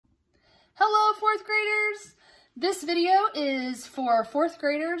Hello, fourth graders! This video is for fourth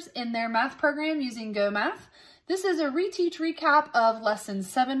graders in their math program using GoMath. This is a reteach recap of lesson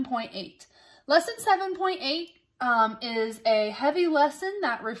 7.8. Lesson 7.8 is a heavy lesson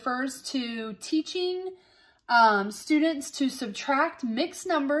that refers to teaching students to subtract mixed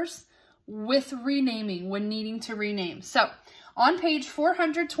numbers with renaming when needing to rename. So on page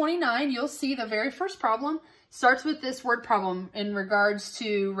 429, you'll see the very first problem starts with this word problem in regards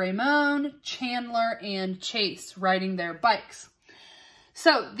to Ramon, Chandler, and Chase riding their bikes.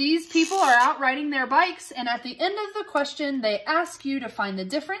 So these people are out riding their bikes, and at the end of the question, they ask you to find the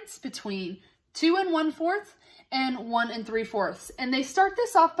difference between 2 1/4 and 1 3/4. And they start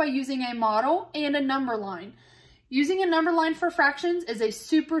this off by using a model and a number line. Using a number line for fractions is a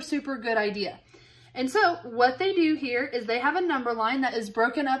super good idea. And so what they do here is they have a number line that is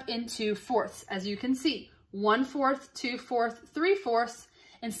broken up into fourths, as you can see. 1/4, 2/4, 3/4.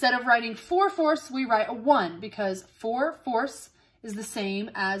 Instead of writing 4/4, we write a 1 because 4/4 is the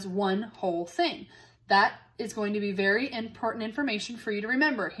same as one whole thing. That is going to be very important information for you to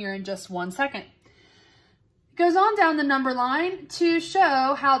remember here in just 1 second. It goes on down the number line to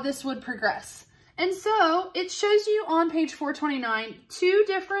show how this would progress. And so it shows you on page 429 two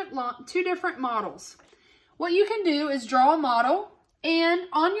different models. What you can do is draw a model, and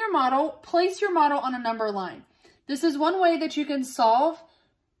on your model, place your model on a number line. This is one way that you can solve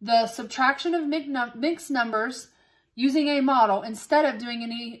the subtraction of mixed numbers using a model instead of doing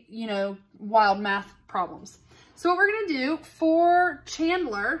any, wild math problems. So what we're going to do for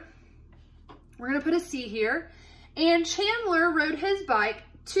Chandler, we're going to put a C here, and Chandler rode his bike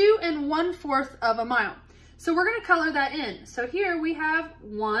 2 1/4 of a mile. So we're going to color that in. So here we have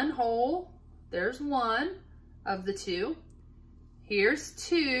one whole, there's 1 of the 2. Here's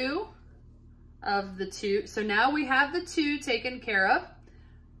 2 of the 2. So now we have the 2 taken care of.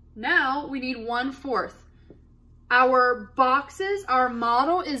 Now we need 1/4. Our boxes, our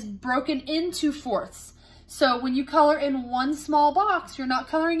model is broken into fourths. So when you color in one small box, you're not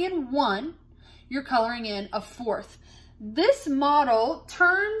coloring in 1, you're coloring in a fourth. This model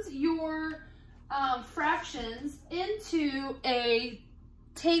turns your fractions into a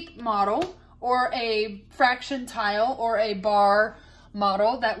tape model or a fraction tile or a bar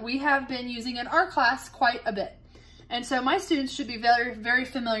model that we have been using in our class quite a bit. And so my students should be very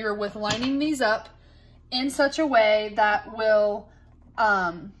familiar with lining these up in such a way that will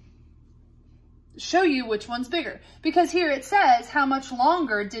show you which one's bigger. Because here it says how much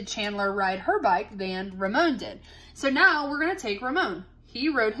longer did Chandler ride her bike than Ramon did. So now we're going to take Ramon. He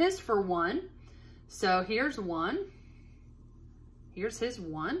rode his for 1. So here's 1. Here's his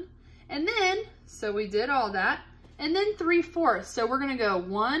 1. And then, so we did all that. And then 3/4. So we're going to go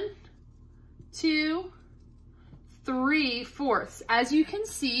 1, 2, 3/4. As you can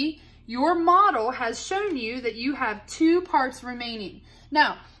see, your model has shown you that you have 2 parts remaining.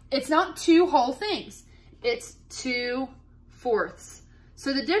 Now, it's not 2 whole things. It's 2/4.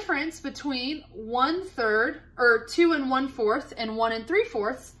 So the difference between 1/3 or 2 1/4 and 1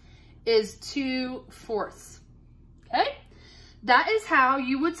 3/4 is 2/4. Okay? That is how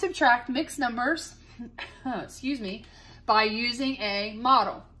you would subtract mixed numbers, by using a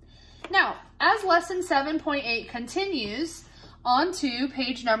model. Now, as lesson 7.8 continues on to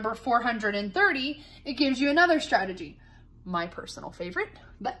page number 430, it gives you another strategy. My personal favorite,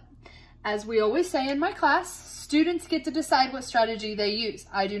 but as we always say in my class, students get to decide what strategy they use.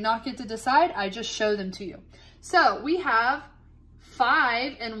 I do not get to decide, I just show them to you. So we have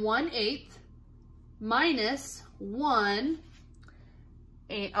 5 1/8 minus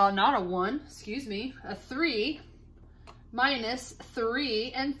a 3 minus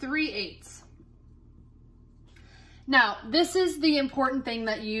 3 3/8. Now, this is the important thing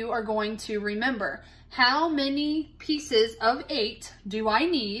that you are going to remember. How many pieces of 8 do I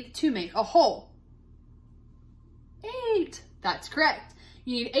need to make a whole? 8. That's correct.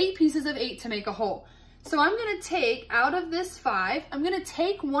 You need 8 pieces of 8 to make a whole. So I'm going to take out of this 5, I'm going to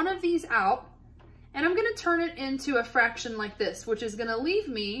take one of these out, and I'm going to turn it into a fraction like this, which is going to leave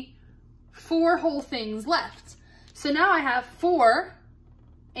me 4 whole things left. So now I have 4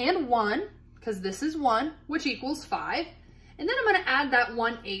 and 1, because this is 1, which equals 5. And then I'm going to add that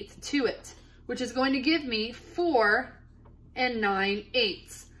 1/8 to it, which is going to give me 4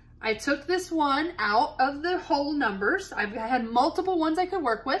 9/8. I took this 1 out of the whole numbers. I had multiple ones I could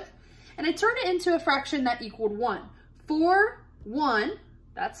work with, and I turned it into a fraction that equaled 1. 4, 1,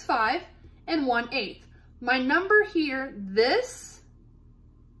 that's 5, and 1/8. My number here, this,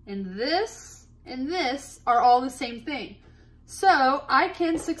 and this, and this are all the same thing. So I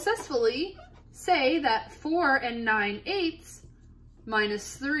can successfully say that 4 9/8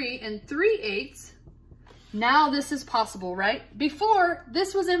 minus 3 and 3/8. Now this is possible, right? Before,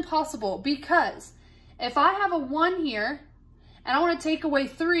 this was impossible because if I have a 1 here and I want to take away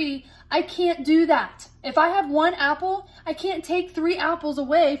 3, I can't do that. If I have 1 apple, I can't take 3 apples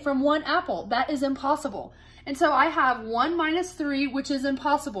away from 1 apple. That is impossible. And so I have 1 minus 3, which is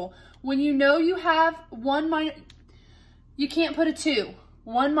impossible. When you know you have 1 minus, you can't put a 2.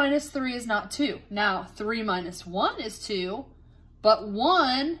 1 minus 3 is not 2. Now, 3 minus 1 is 2, but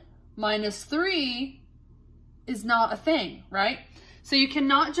 1 minus 3 is not a thing, right? So you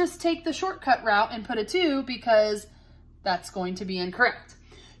cannot just take the shortcut route and put a 2 because that's going to be incorrect.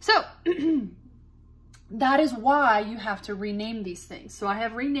 So that is why you have to rename these things. So I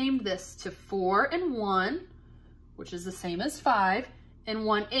have renamed this to 4 and 1, which is the same as 5, and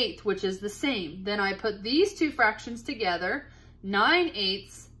 1/8, which is the same. Then I put these two fractions together,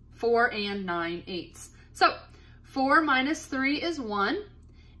 9/8, 4 and 9/8. So 4 minus 3 is 1,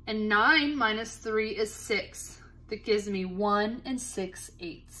 and 9 minus 3 is 6. That gives me 1 and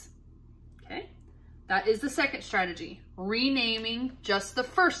 6/8. Okay, that is the second strategy, renaming just the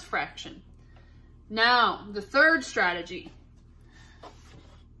first fraction. Now, the third strategy.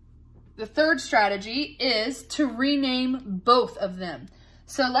 The third strategy is to rename both of them.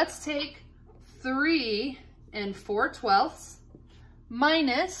 So let's take 3 and 4/12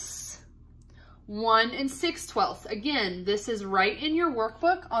 minus 1 and 6/12. Again, this is right in your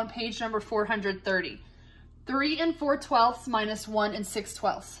workbook on page number 430. 3 and 4/12 minus 1 and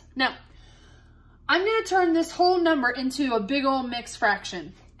 6/12. Now, I'm going to turn this whole number into a big old mixed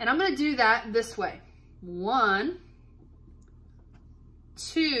fraction. And I'm going to do that this way. 1,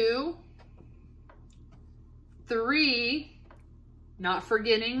 2, 3, not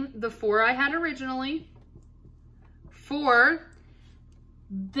forgetting the 4 I had originally, 4.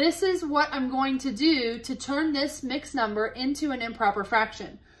 This is what I'm going to do to turn this mixed number into an improper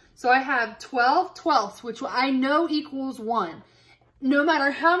fraction. So I have 12/12, which I know equals 1. No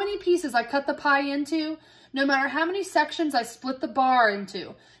matter how many pieces I cut the pie into, no matter how many sections I split the bar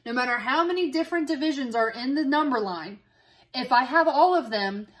into, no matter how many different divisions are in the number line, if I have all of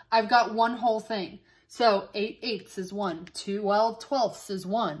them, I've got one whole thing. So 8/8 is 1, 12/12 is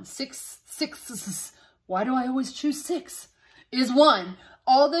 1, 6/6, why do I always choose 6, is 1.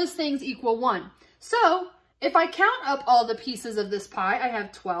 All those things equal 1. So if I count up all the pieces of this pie, I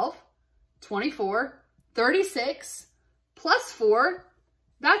have 12, 24, 36, plus 4,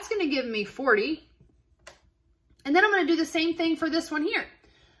 that's going to give me 40. And then I'm going to do the same thing for this one here.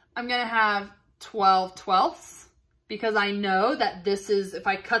 I'm going to have 12/12 because I know that this is, if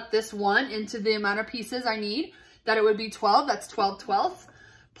I cut this one into the amount of pieces I need, that it would be 12. That's 12/12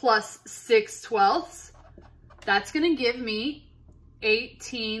 plus 6/12. That's going to give me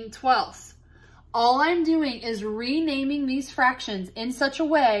 18/12. All I'm doing is renaming these fractions in such a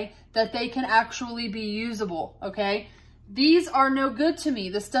way that they can actually be usable, okay? These are no good to me.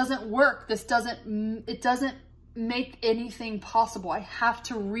 This doesn't work. It doesn't make anything possible. I have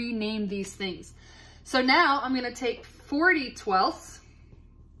to rename these things. So now I'm going to take 40/12.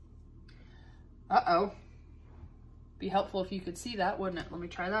 Uh-oh. Be helpful if you could see that, wouldn't it? Let me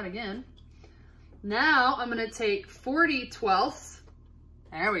try that again. Now I'm going to take 40/12.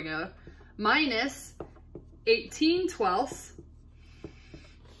 There we go. Minus 18/12.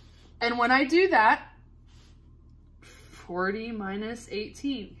 And when I do that, 40 minus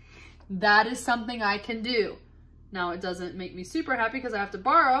 18. That is something I can do. Now, it doesn't make me super happy because I have to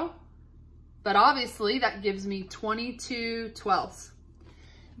borrow, but obviously that gives me 22/12.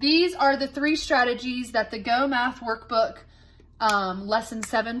 These are the 3 strategies that the Go Math Workbook lesson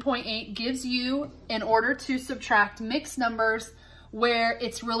 7.8 gives you in order to subtract mixed numbers where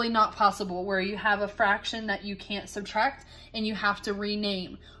it's really not possible, where you have a fraction that you can't subtract and you have to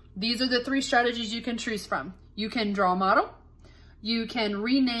rename. These are the 3 strategies you can choose from. You can draw a model, you can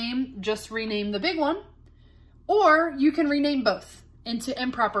just rename the big one, or you can rename both into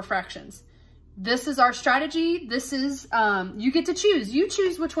improper fractions. This is our strategy. This is, you get to choose. You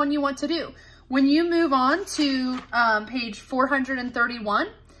choose which one you want to do. When you move on to page 431,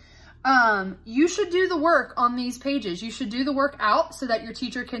 you should do the work on these pages. You should do the work out so that your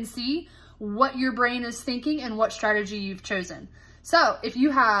teacher can see what your brain is thinking and what strategy you've chosen. So if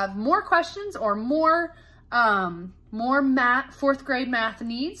you have more questions or more math, 4th grade math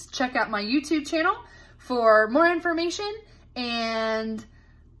needs, check out my YouTube channel for more information, and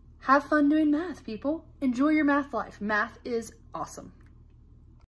have fun doing math, people. Enjoy your math life. Math is awesome.